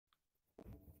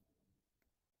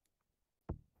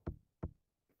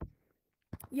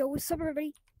Yo, what's up,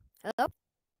 everybody? Hello?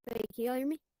 Wait, can y'all hear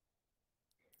me?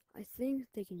 I think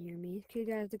they can hear me. Okay,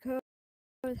 guys, the code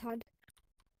is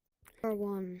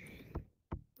hotrodvr1.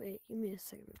 Wait, give me a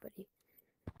second, everybody.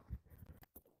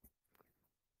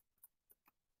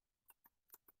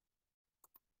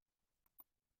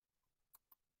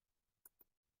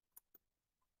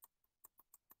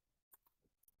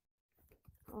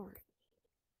 Alright.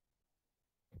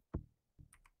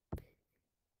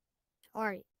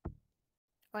 Alright.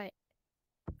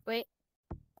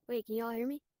 Wait, can y'all hear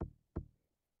me?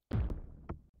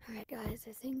 Alright, guys,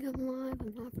 I think I'm live.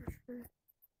 I'm not for sure.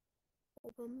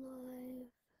 Hope I'm live.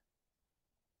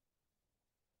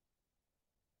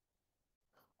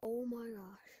 Oh my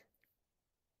gosh.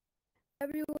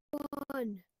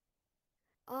 Everyone!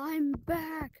 I'm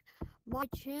back! My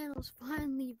channel's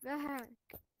finally back!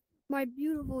 My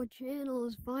beautiful channel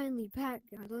is finally back,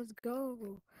 guys. Let's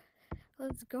go!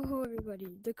 Let's go,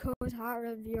 everybody. The code is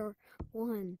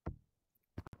hotrodvr1.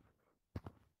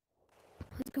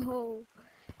 Let's go.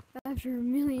 After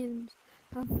millions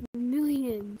of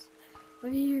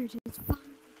years, it's finally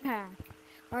back.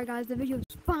 Alright, guys, the video is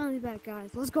finally back,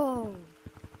 guys. Let's go.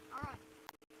 Alright.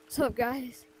 What's up,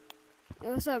 guys? Hey,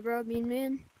 what's up, bro? Mean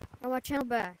man? Got my channel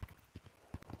back.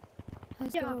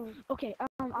 Let's go. Okay, I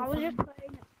was just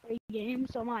playing a game,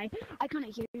 so I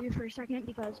couldn't hear you for a second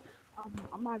because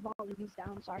my volume's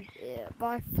down, sorry. Yeah, but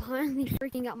I finally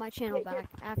freaking got my channel back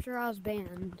after I was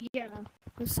banned. Yeah.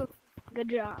 I'm so Good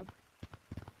job.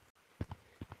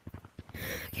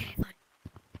 okay, fine.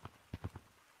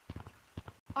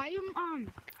 I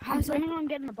am planning on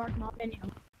getting the bark mob in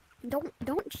you.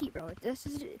 Don't cheat, bro. This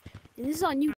is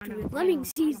on YouTube. Lemming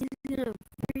sees this in a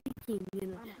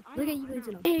freaking, look at you, it's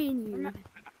gonna ban you.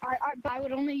 I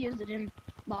would only use it in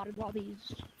modded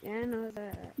lobbies. Yeah, I know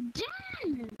that.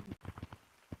 Damn!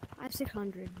 I have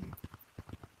 600.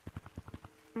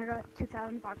 I got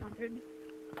 2,500.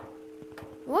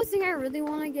 The one thing I really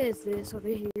want to get is this over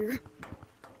here.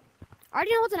 I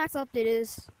already know what the next update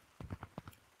is.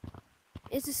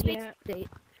 It's a space update.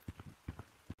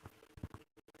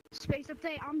 Space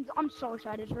update. I'm so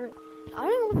excited for it. I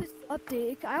don't know if it's an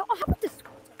update. How about this?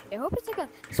 I hope it's like a.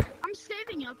 I'm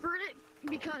saving up for it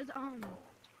because there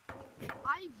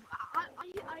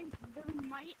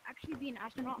might actually be an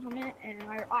astronaut helmet, and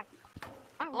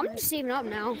I'm just saving up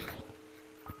now.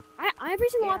 Every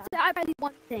single update I buy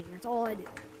one thing. That's all I do.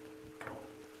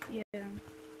 Yeah.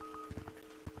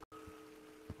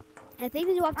 I think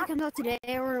the new update comes out today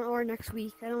or next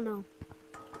week. I don't know.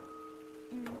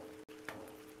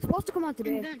 It's supposed to come out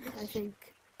today, I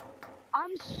think.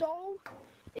 I'm so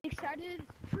excited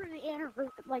for the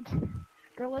anniversary, like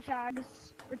Gorilla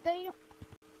Tag's birthday,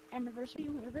 anniversary,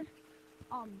 whatever.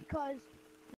 Because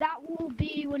that will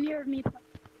be when you're me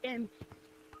playing.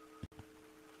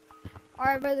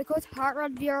 Alright, but the code's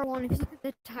hotrodvr1. If you look at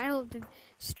the title of the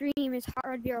stream, it's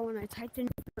hotrodvr1. I typed in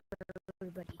for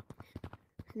everybody.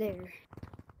 There.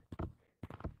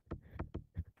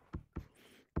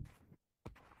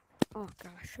 Oh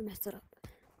gosh, I messed it up.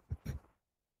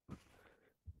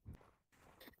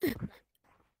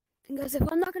 And guys, if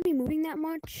I'm not gonna be moving that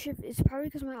much, it's probably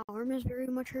because my arm is very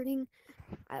much hurting.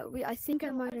 I think I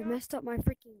might have messed up my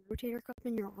freaking rotator cuff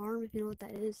in your arm, if you know what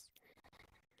that is.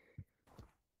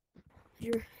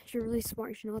 If you're really smart,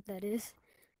 you should know what that is.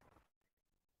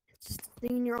 It's just a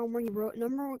thing in your arm where you wrote.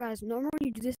 Remember when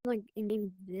you do this like in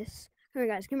game this? Come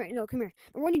here, guys, come here. No, come here.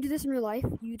 Remember when you do this in real life?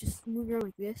 You just move your arm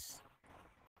like this.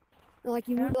 And, like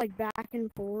you move like back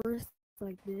and forth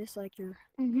like this, like you're.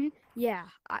 Yeah,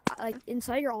 I like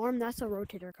inside your arm. That's a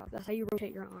rotator cuff. That's how you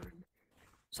rotate your arm.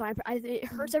 So it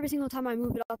hurts every single time I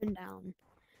move it up and down.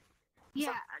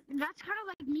 Yeah, so, that's kind of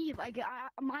like me. Like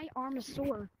my arm is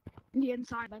sore on the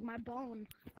inside, like my bone.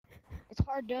 It's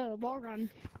hard to wall run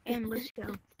and let's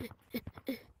go.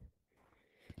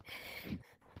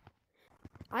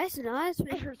 I've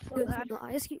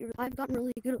gotten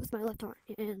really good with my left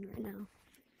hand right now.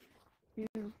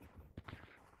 Yeah.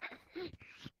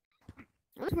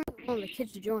 I was waiting for one of the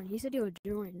kids to join. He said he would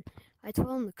join. I told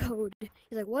him the code.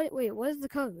 He's like, "What? Wait, what is the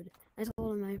code?" I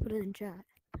told him I put it in chat.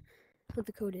 What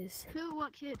the code is? Who?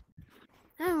 What kid?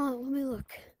 I don't know. Let me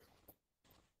look.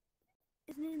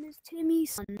 His name is Timmy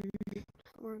Son.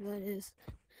 Whatever that is.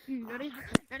 Ready?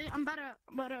 Ready? I'm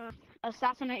about to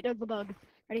assassinate the bug.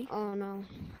 Ready? Oh no.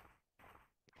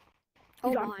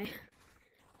 Oh my.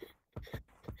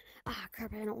 Ah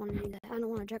crap! I don't want to do that. I don't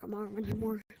want to check out my arm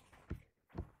anymore.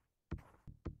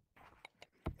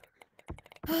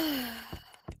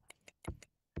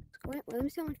 Let me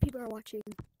see how much people are watching.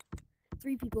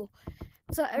 3 people.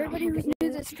 So everybody who's new to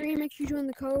the stream, make sure you join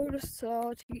the code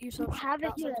so to get yourself have it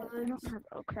out here. sometimes.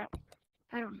 Oh crap.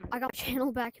 I don't know. I got my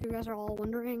channel back. If you guys are all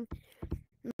wondering,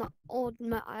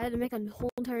 I had to make a whole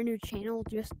entire new channel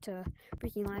just to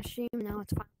freaking live stream. Now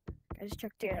it's fine. I just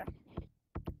checked it.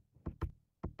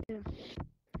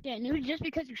 Yeah, and it was just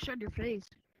because you showed your face,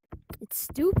 It's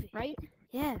stupid, right?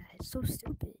 Yeah, it's so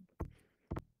stupid.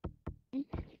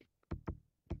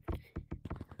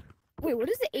 Wait, what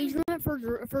is the age limit for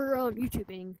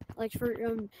YouTubing? Like for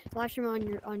live stream on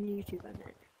YouTube? I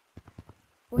meant.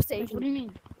 What's the age What do limit? you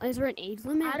mean? Is there an age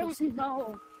limit? I don't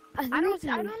know. I I don't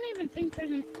even think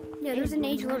there's an. Yeah, there's an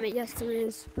age limit. limit. Yes, there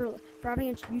is. For having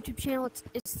a YouTube channel,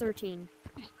 it's 13.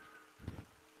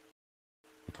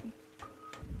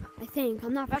 I think.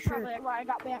 I'm not for That's sure. probably why I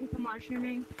got banned from live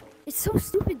streaming. It's so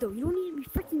stupid though. You don't need to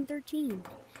be freaking 13.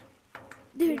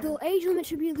 Dude, Yeah. the age limit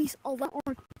should be at least 11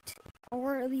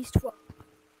 or at least 12.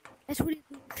 That's what it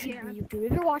should Yeah. be, YouTube.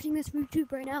 If you're watching this from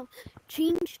YouTube right now,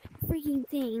 change the freaking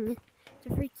thing to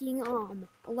freaking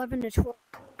 11 to 12.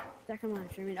 Second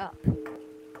live stream it up.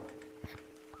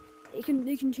 They can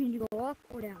change it, go up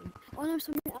or down. Oh no,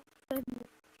 something else.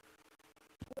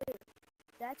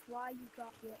 That's why you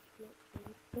got that.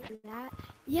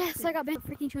 Yes, I got banned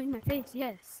for freaking showing my face.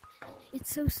 Yes,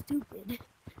 it's so stupid.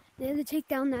 They had to take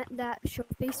down that show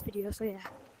face video. So yeah,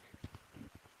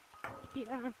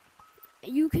 Yeah,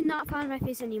 you cannot find my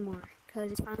face anymore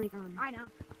because it's finally gone. I know.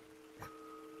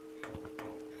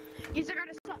 You still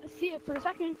gotta see it for a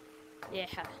second. Yeah,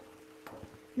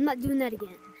 I'm not doing that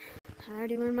again. I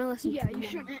already learned my lesson. Yeah, from you that.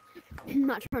 shouldn't. I'm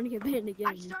not trying to get banned again.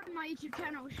 I started my YouTube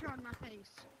channel showing my face.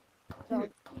 So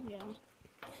yeah.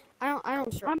 I don't I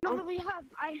don't really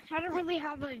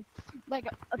have a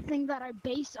thing that I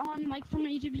base on like for my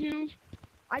YouTube channel.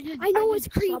 I know just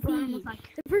it's swap around creepy. with,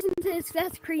 like, The person says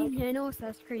that's crazy. I know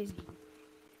that's crazy.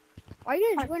 Are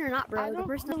you gonna join or not, I bro? The don't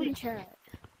person really- in chat.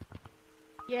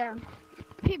 yeah,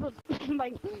 people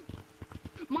like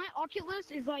my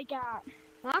Oculus is like at.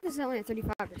 Well, I only at You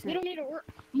 35%. don't need to work.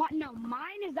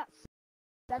 Mine is at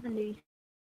 70.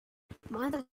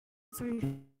 Mine's at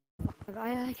 35.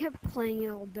 I kept playing it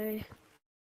all day.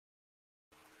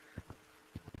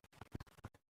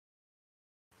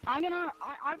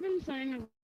 I've been saying a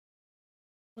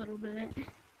little bit.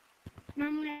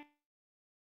 Normally,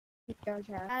 it does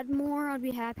have Add more, I'd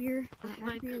be happier.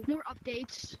 like more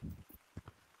updates.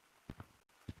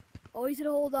 Always to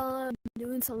hold on,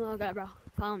 doing something like that, bro.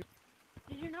 Follow me.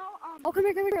 Did you know? Oh, come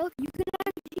here. Look, you can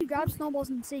actually grab snowballs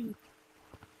in the city.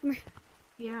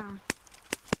 Yeah.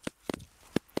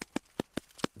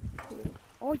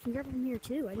 Oh, you can grab them here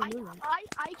too. I didn't know that.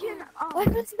 I can. Oh,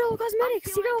 let's go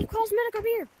cosmetics. See, go cosmetic up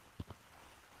here.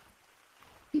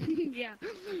 Yeah.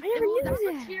 I never knew that.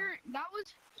 that. Was here.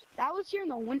 That was here in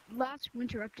the last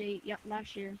winter update. Yeah,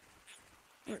 last year.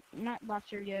 Or not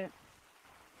last year yet.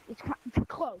 It's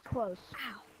close. Wow.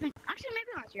 Actually,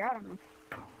 maybe last year. I don't know.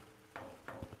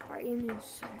 Alright, give me a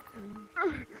second.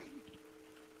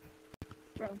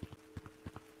 Bro.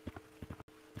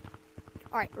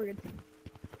 Alright, we're good.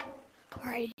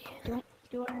 Alright.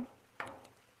 Do it.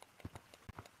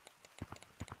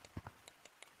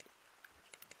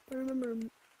 Remember me.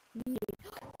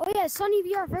 Oh yeah, Sunny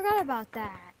VR. Forgot about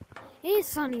that. He's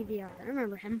Sunny VR. I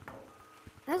remember him.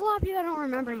 There's a lot of people that don't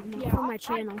remember him from my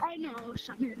channel. I know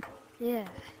something. Yeah.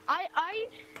 I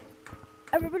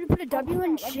Everybody put a W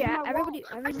in I hit chat. my Everybody.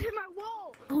 wall. I hit my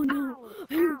wall. Oh no. Ow,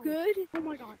 Are you ow. good? Oh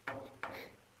my god.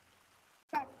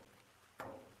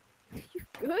 You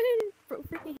good? Bro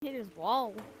freaking hit his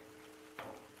wall.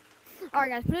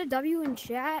 Alright guys, put a W in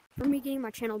chat for me getting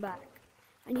my channel back.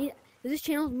 This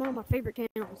channel is one of my favorite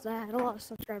channels. I had a lot of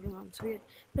subscribers on, so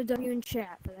put a W in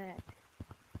chat for that.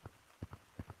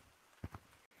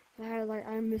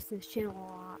 I miss this channel a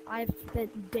lot. I've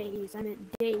spent days,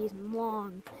 days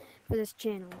long for this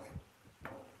channel.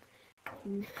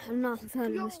 And I'm not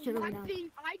letting Yo, this channel down.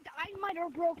 I might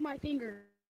have broke my finger.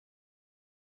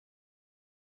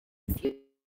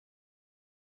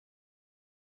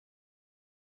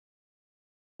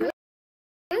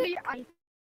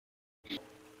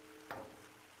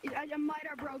 I might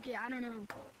have broke it. I don't know.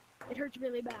 It hurts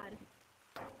really bad.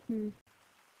 I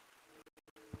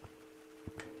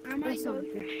might That's go. not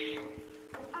good.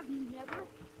 I've never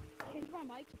changed my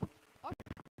mic.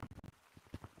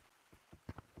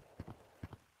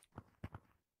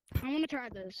 I want to try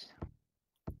this.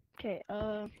 Okay,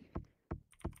 can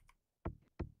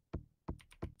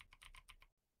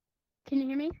you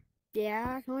hear me?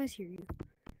 Yeah, I can always hear you.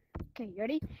 Okay, you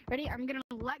ready? Ready? I'm gonna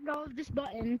let go of this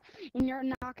button, and you're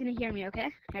not gonna hear me, okay?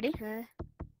 Ready? Okay.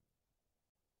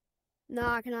 No,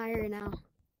 I cannot hear you now.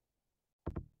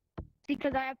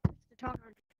 Because I have push to talk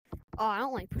on. Oh, I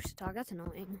don't like push to talk. That's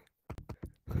annoying.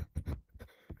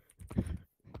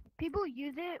 People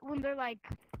use it when they're like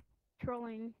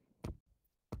trolling.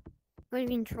 What do you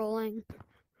mean trolling?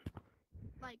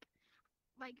 Like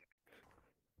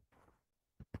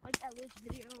at this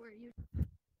video where you.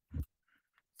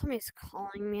 Somebody's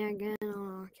calling me again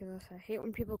on Oculus. I hate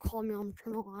when people call me on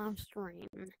channel live stream.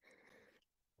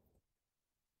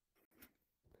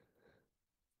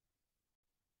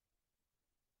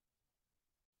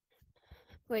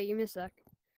 Wait, give me a sec.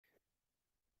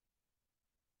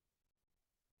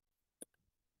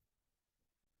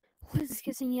 What is this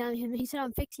kissing out of him? He said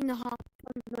I'm fixing the hop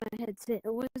on my headset.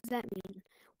 What does that mean?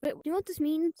 Wait, do you know what this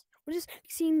means? What is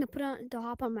fixing the put on the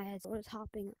hop on my headset? What is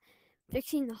hopping?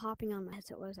 Fixing the hopping on my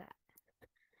headset. What is that?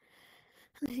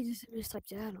 He just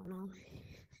typed it. I don't know.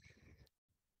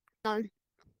 None.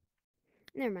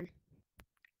 Never mind.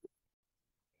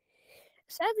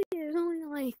 Sadly, there's only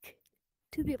like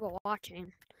 2 people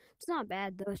watching. It's not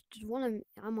bad though. It's just one of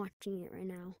I'm watching it right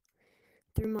now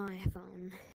through my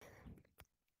phone.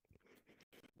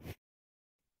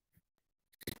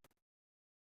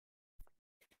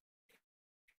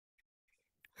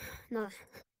 No.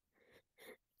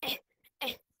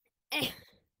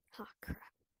 Oh crap!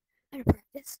 I gotta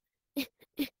practice.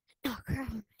 Oh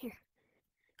crap! Here,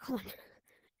 come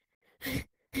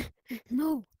on.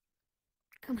 No,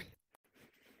 come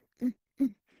on.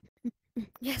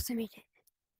 Yes, I made it.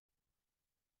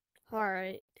 All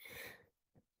right.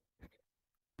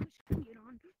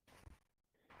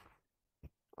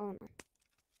 Oh no.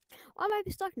 I might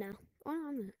be stuck now. Oh no,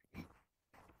 I'm not.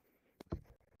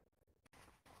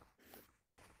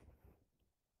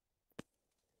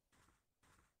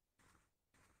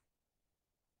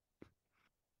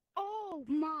 Oh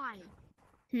my!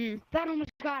 Hmm. That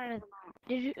almost got out of the mount.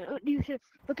 Did you? You should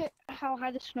look at how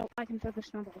high the snow. I can throw the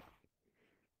snowball.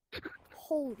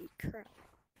 Holy crap!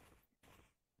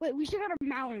 Wait, we should go to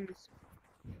mountains.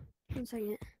 1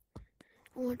 second.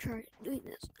 I want to try doing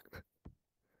this.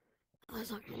 Oh,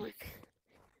 that's not gonna work.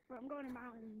 I'm going to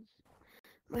mountains.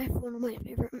 One of my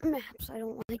favorite maps. I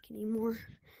don't like anymore.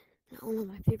 Not one of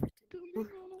my favorites anymore.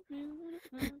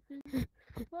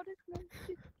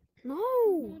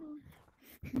 No.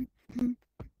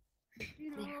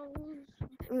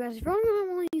 Guys, if I'm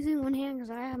only using one hand because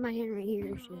I have my hand right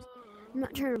here. It's just I'm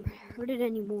not trying to hurt it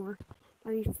anymore.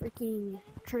 I'm freaking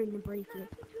trying to break it.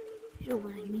 You know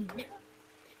what I mean?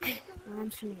 I'm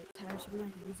just gonna get tired, so I'm not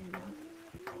gonna use it now.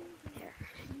 There.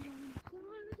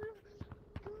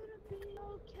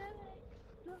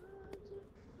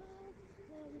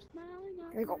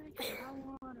 There we go.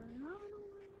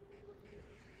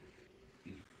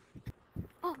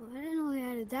 Oh, I didn't know they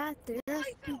added that there. That's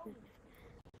stupid.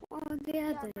 Why would they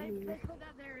add that They here? put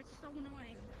that there. It's so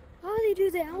annoying. How would they do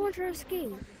that? I want to try to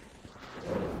escape.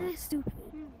 That's stupid.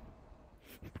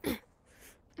 Alright,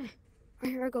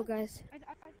 here I go, guys. I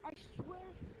swear.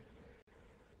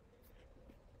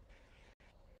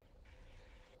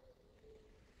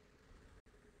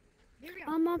 There we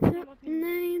go. I'm a pimp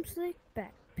name slick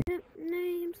back. Pimp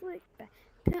name slick back.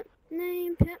 Pimp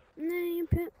name, pimp name,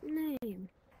 pimp name.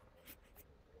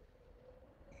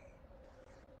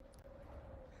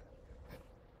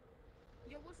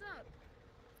 Yo, what's up?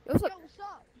 Yo, what's up? Yo, what's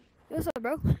up? Yo, what's up,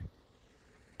 bro?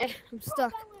 I'm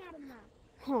stuck. Bro, that went out of the map.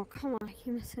 Oh, come on. I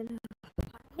keep messing up.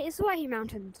 Hey, this is why he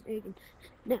mountains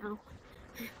now.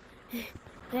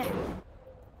 Yeah.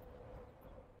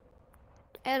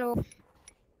 Hello.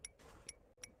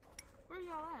 Where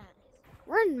y'all at?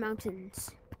 We're in mountains.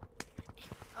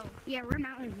 Oh, yeah, we're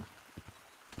mountains.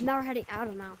 Now we're heading out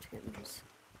of mountains.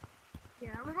 Yeah,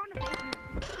 we're going to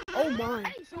basement. Oh my.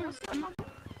 Hey, so what's up?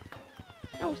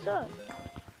 Yo, what's up?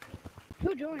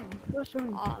 Who joined? Who's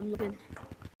joined? I'm looking.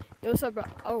 Yo, what's up, bro?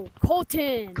 Oh,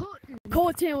 Colton.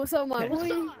 Colton, what's up, my What's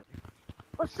boy? up?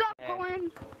 What's up, Hey.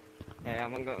 Colin? Hey,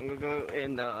 I'm gonna go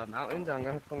in the mountains. I'm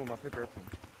gonna have fun with my pickup.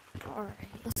 Alright,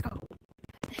 let's go.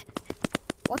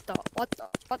 What? Huh?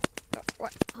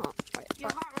 Wait, Yo,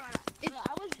 what? Hot Rod.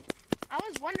 I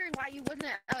was wondering why you wasn't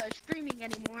streaming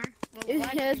anymore. Well, Yeah,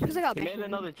 it's because I got He made banned.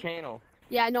 another channel.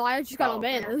 Yeah, no, I just got Oh,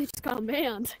 unbanned. okay. I just got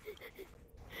unbanned.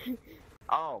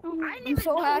 Oh, I didn't I'm even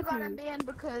so know you got happy. unbanned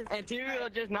because and TVL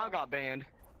just now got banned.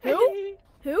 Who?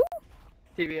 Who?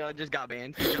 TVL just got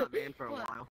banned. He got banned for a What?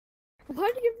 while.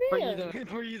 Why did you For get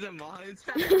banned? using mods.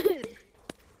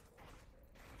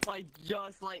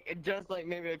 just like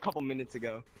maybe a couple minutes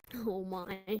ago. Oh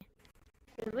my.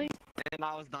 really? And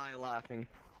I was dying laughing.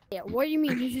 Yeah, what do you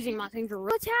mean he's using my thing for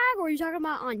real tag, or are you talking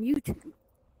about on YouTube?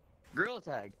 Gorilla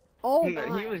tag. Oh No,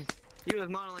 my. he was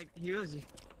modeling like he was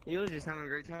just having a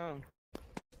great time.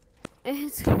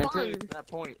 It's Until fun. he got to that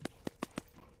point.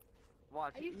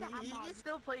 Watch. I He used to have can mods.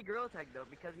 still play Gorilla Tag though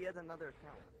because he has another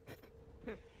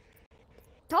account.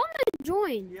 Tell him to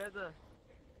join. He has a.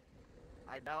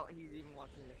 I doubt he's even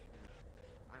watching this.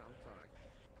 I'm sorry.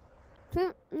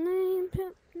 Pimp name,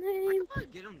 pimp I name. could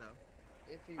probably get him though.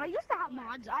 If he. I used to have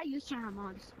mods. You used to have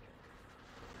mods.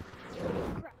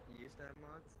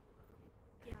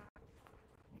 Yeah.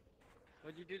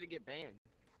 What'd you do to get banned?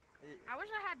 I wish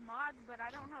I had mods, but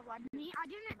I don't have like me. I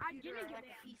didn't get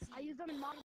it. I used them in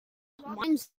mods.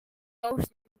 Mine's so.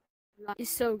 It's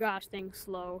so gosh dang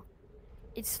slow.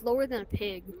 It's slower than a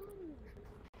pig.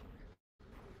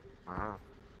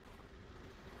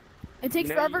 It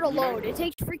takes forever to load. It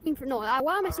takes freaking no.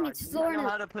 Why am I saying it's slower? Do you not know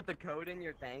how to put the code in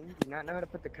your thing? Do you not know how to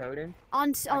put the code in?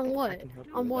 On what?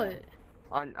 On what?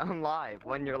 On live,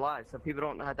 when you're live, so people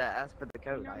don't have to ask for the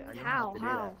code. I know how to do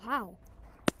that. How?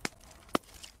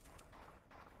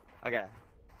 Okay.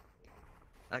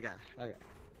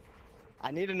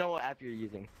 I need to know what app you're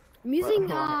using. I'm using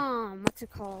what's it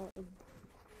called?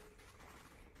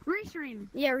 Restream.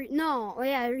 Yeah,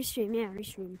 Restream. Yeah,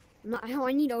 Restream.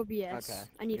 I need OBS. Okay.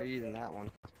 I need. You're using that one.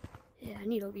 Yeah, I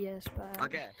need OBS, but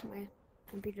Okay. my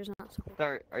computer's not supported.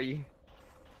 So are you?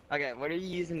 Okay, what are you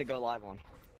using to go live on?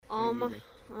 I'm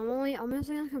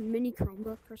using like a mini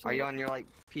Chromebook or something. Are you on your like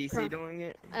PC doing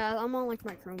it? I'm on like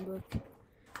my Chromebook.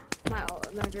 My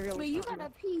very old. Wait, you got a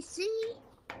PC?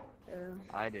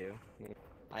 I do.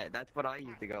 That's what I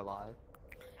use to go live.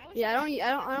 Yeah,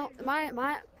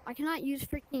 I cannot use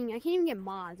freaking. I can't even get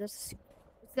mods. It's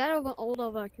that old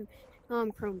of a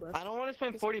Chromebook. I don't want to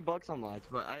spend $40 on mods,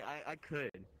 but I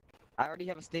could. I already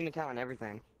have a Steam account and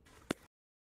everything.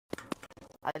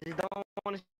 I just don't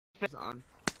want to spend on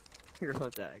your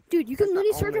tag. Dude, you can That's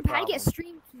the literally search only up how to get problem.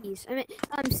 stream keys.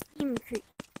 Steam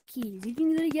keys. You can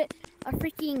literally get a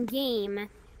freaking game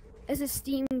as a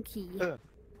Steam key.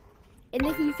 And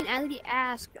then you can actually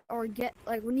ask or get,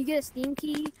 like, when you get a Steam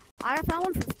key, I found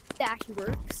one that actually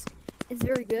works. It's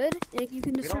very good. And you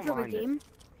can just We don't search up a mind it. game,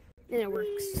 and it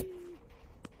works.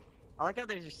 I like how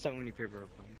there's just so many paper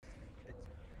airplanes. It's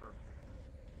perfect.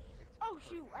 Oh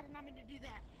shoot! I did not mean to do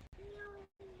that.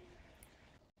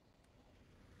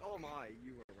 Oh my,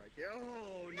 you were right there.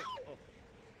 Oh no.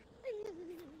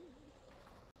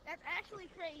 That's actually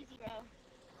crazy, bro.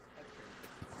 That's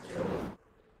crazy.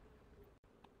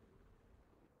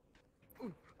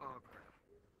 Ooh, oh crap.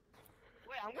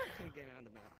 Wait, I'm gonna attempt getting on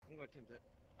the map. I'm gonna attempt it.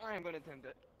 I am gonna attempt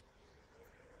it.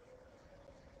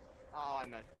 Oh, I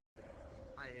messed it.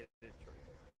 I hit this tree.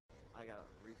 I gotta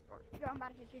restart. Yo, I'm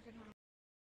about to hit you for now.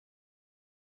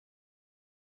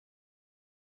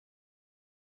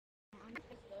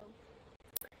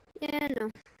 Yeah, no.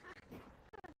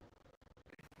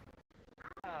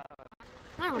 I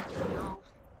don't know.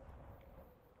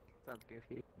 Sounds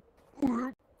goofy.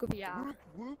 Could be out.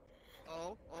 Whoop.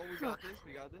 Oh, we got this.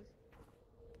 We got this.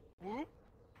 Whoop.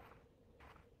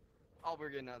 Oh, we're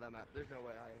getting out of that map. There's no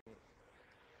way I ain't.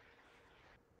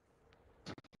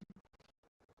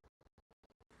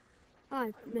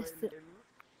 I missed it.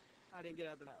 I didn't get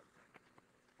out of the map.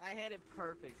 I had it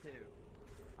perfect too.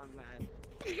 I'm mad.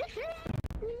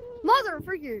 Mother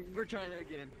freaking! We're trying it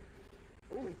again.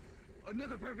 Ooh,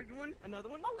 another perfect one. Another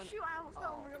one. Oh shoot! I almost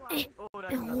fell in real life. Oh,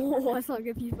 that's another Oh, one. that's not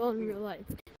good people in real life.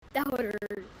 That would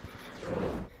hurt.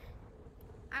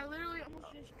 I literally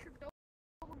almost just tripped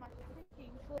over my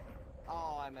freaking foot.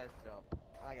 Oh, I messed up.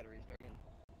 I gotta restart again.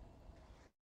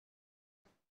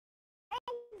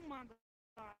 Oh my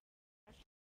gosh!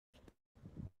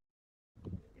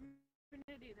 Didn't mean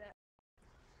to do that.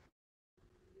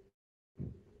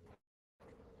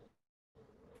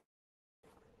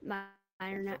 My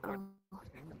internet. Oh.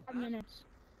 5 minutes.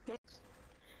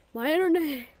 My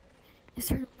internet is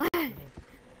turning lag.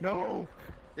 No.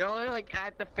 Y'all are like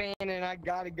at the fan, and I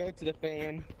gotta go to the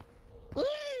fan.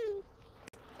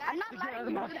 I'm not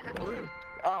letting you do that.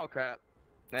 Oh crap.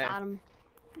 Got him.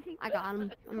 I got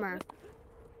him. I'm right.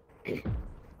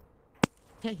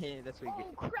 That's what you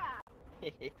Oh crap!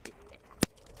 get.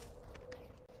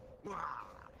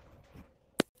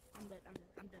 I'm dead.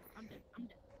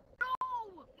 No!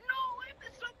 I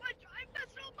messed up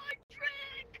my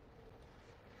trick!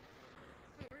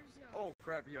 Where's Oh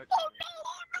crap, you. Oh no!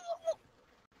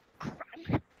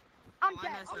 Crap. I'm I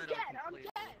dead. messed that up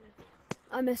completely.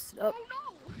 I messed it up. Oh no!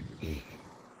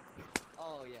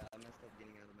 Oh yeah, I messed up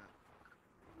getting out of the map.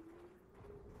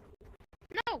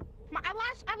 No! I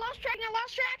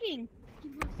lost tracking!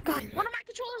 God. One of my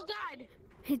controllers died!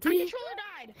 He My did. controller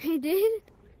died! He did.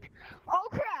 Oh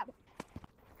crap!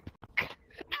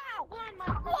 Ow! Oh my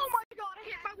god, I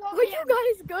hit my wall Are again! you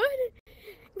guys good?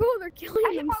 Bro, they're killing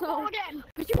I hit my wall themselves. again!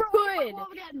 But you're Bro, I hit good. my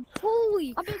wall again! Holy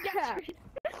I'm being crap. dead.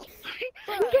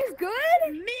 You guys good?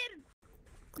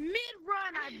 Mid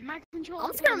run, my controller.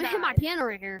 I'm just gonna hit my piano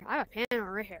right here. I have a piano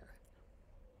right here.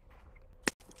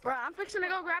 Bro, I'm fixing to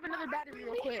go grab another battery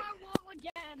real quick. My wall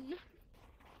again.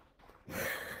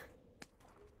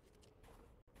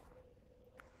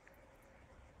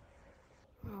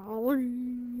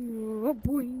 Oh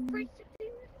boy.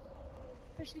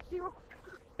 360.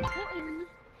 Colton.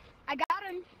 I got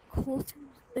him. Colton.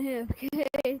 Okay.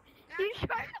 He's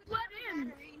trying to blood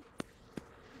in.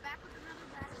 Back with another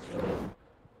battery.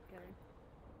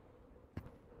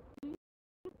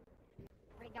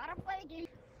 We gotta play a game.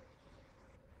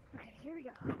 Okay, here we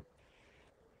go.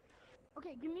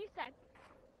 Okay, give me a sec.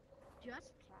 Just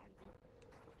a second.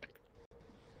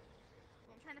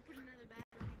 I'm trying to put another battery.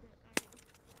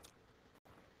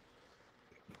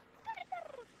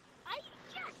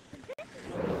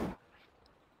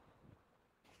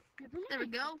 There we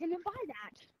go. Didn't buy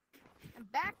that. I'm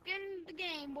back in the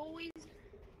game, boys.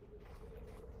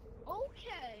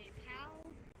 Okay,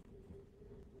 pal.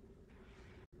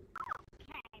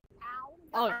 Okay, pal.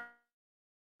 Oh.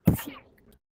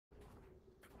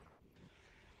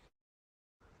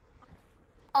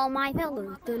 All my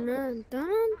fellas, dun dun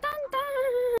dun dun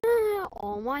dun.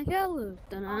 All my fellas,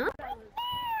 dun dun.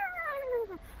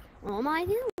 All my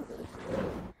fellas.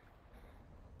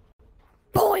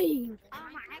 Boing!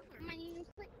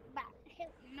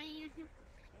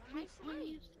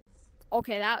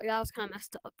 Okay, that was kind of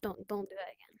messed up. Don't do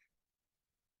that again.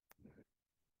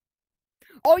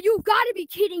 Oh, you gotta be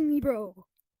kidding me, bro!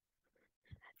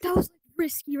 That was like,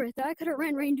 risky right there. I could have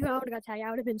ran right into it. I would have got tagged. I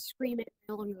would have been screaming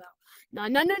long ago. No.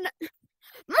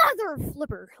 Mother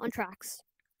flipper on tracks.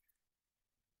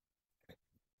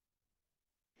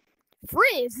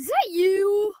 Frizz, is that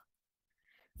you?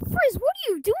 Frizz, what are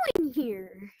you doing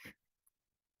here?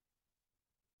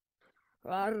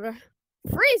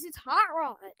 Frizz, it's Hot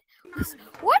Rod.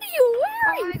 What are you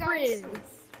wearing, Frizz?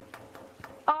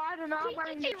 Oh, I don't know. I'm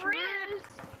wearing the Riz.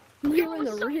 You're in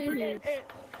the Riz.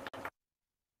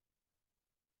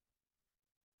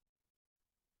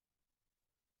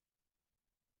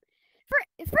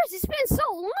 Frizz, it's been so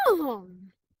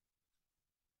long.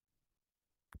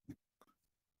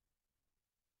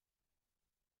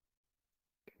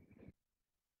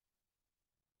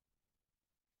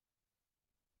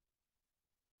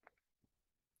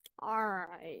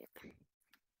 Alright.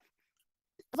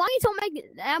 As long as you don't make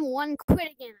M1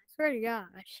 quit again, I swear to God.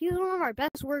 She's one of our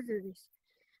best workers.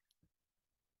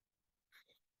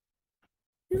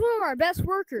 She's one of our best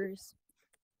workers.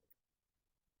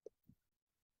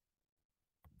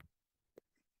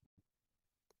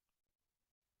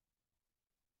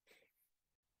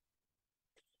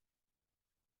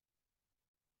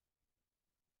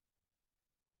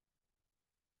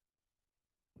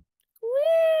 Whee!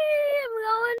 I'm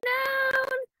going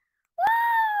down!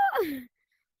 Woo!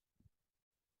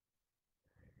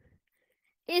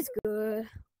 It's good.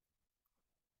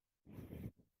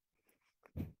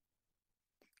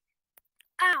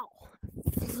 Ow!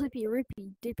 Flippy,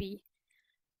 rippy, dippy.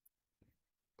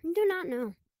 I do not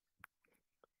know.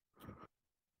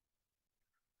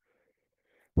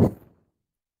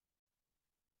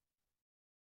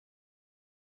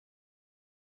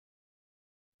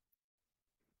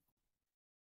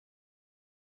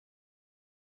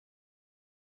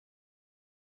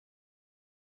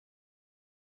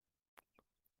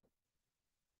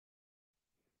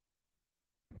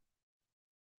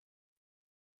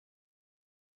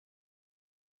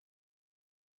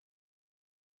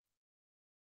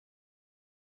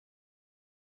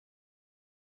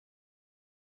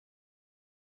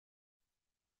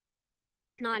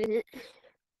 Not in it.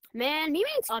 Man, me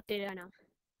main's updated, I know.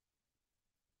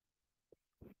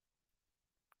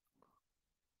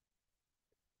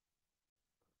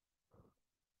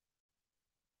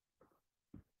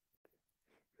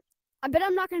 I bet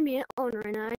I'm not gonna be an owner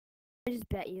right now. I just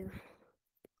bet you.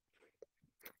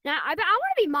 Now, I want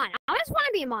to be mine. I just want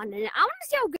to be mine. And I want to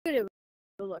see how good it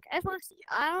will look. I just want to see.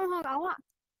 I don't know how I want.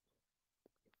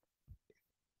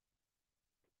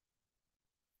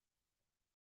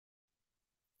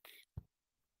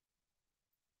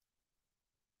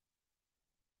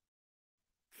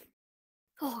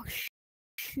 Oh,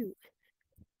 shoot.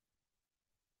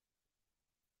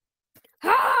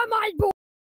 Ah, my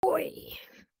boy.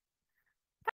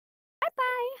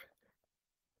 Bye-bye.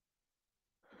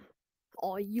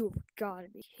 Oh, you've got to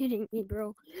be kidding me,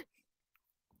 bro.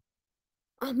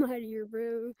 I'm out of here,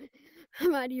 bro.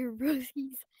 I'm out of here,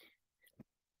 broskies.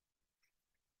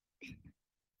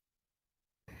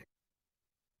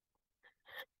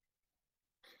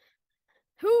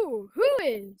 Who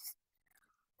is?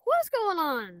 What's going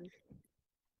on?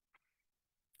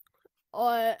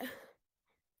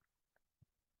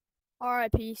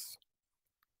 Alright, peace.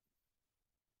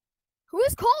 Who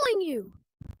is calling you?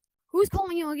 Who's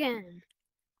calling you again?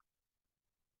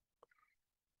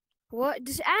 What?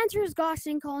 Just answer his gosh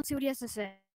dang call and see what he has to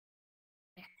say.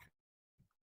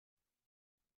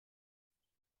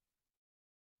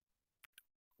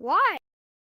 Why?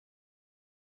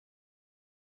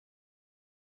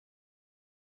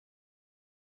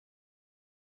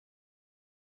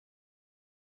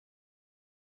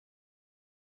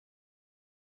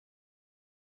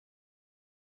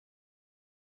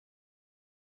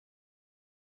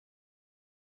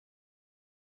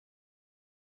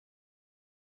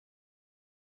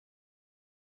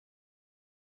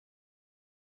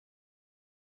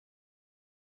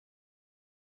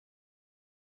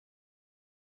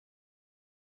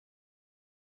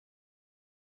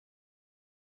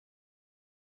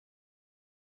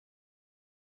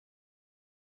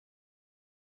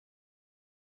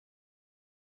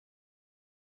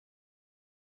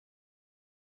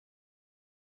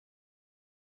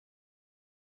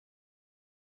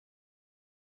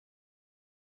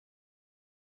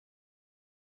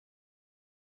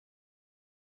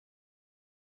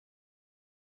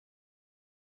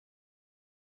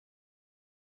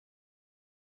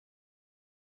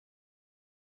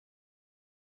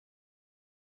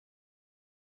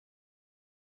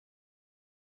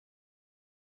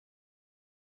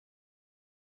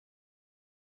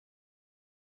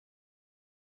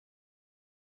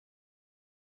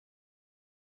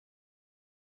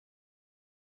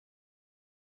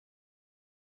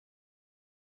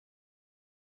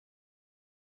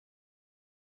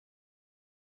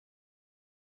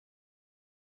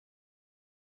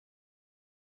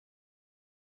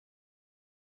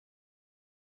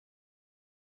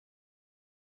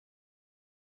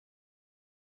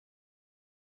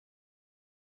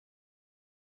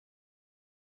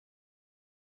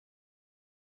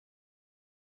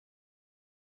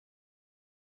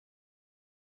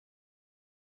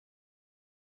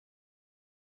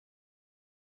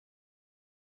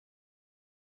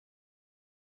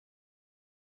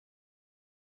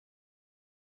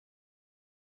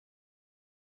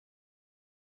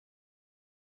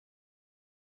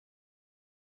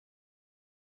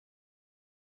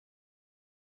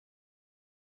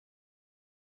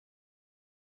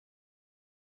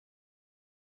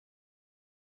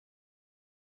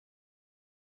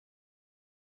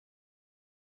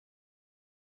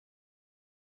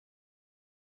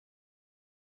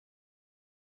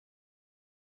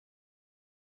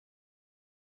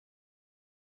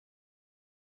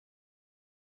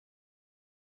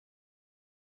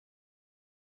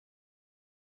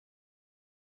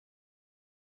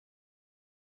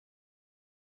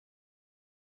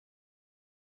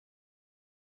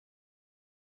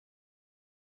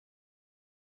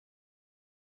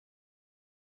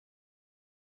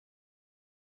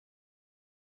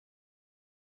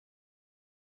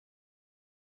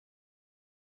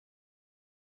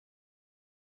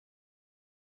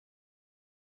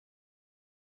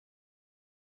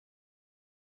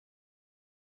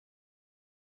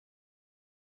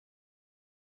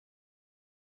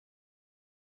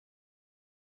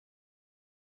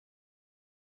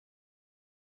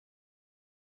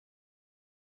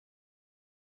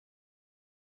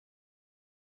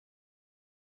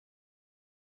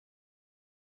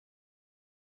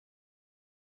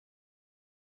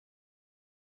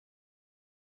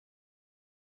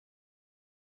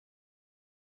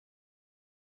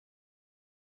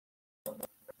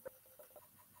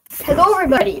 Hello,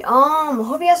 everybody.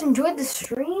 Hope you guys enjoyed the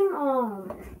stream.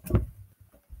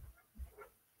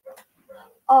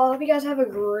 Hope you guys have a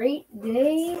great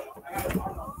day.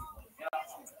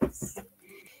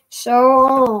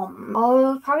 So,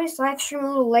 I'll probably live stream a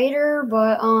little later,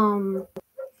 but hope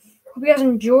you guys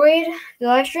enjoyed the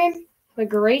live stream. Have a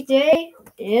great day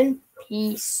and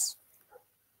peace.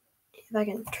 If I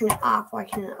can turn it off, why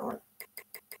can't it work?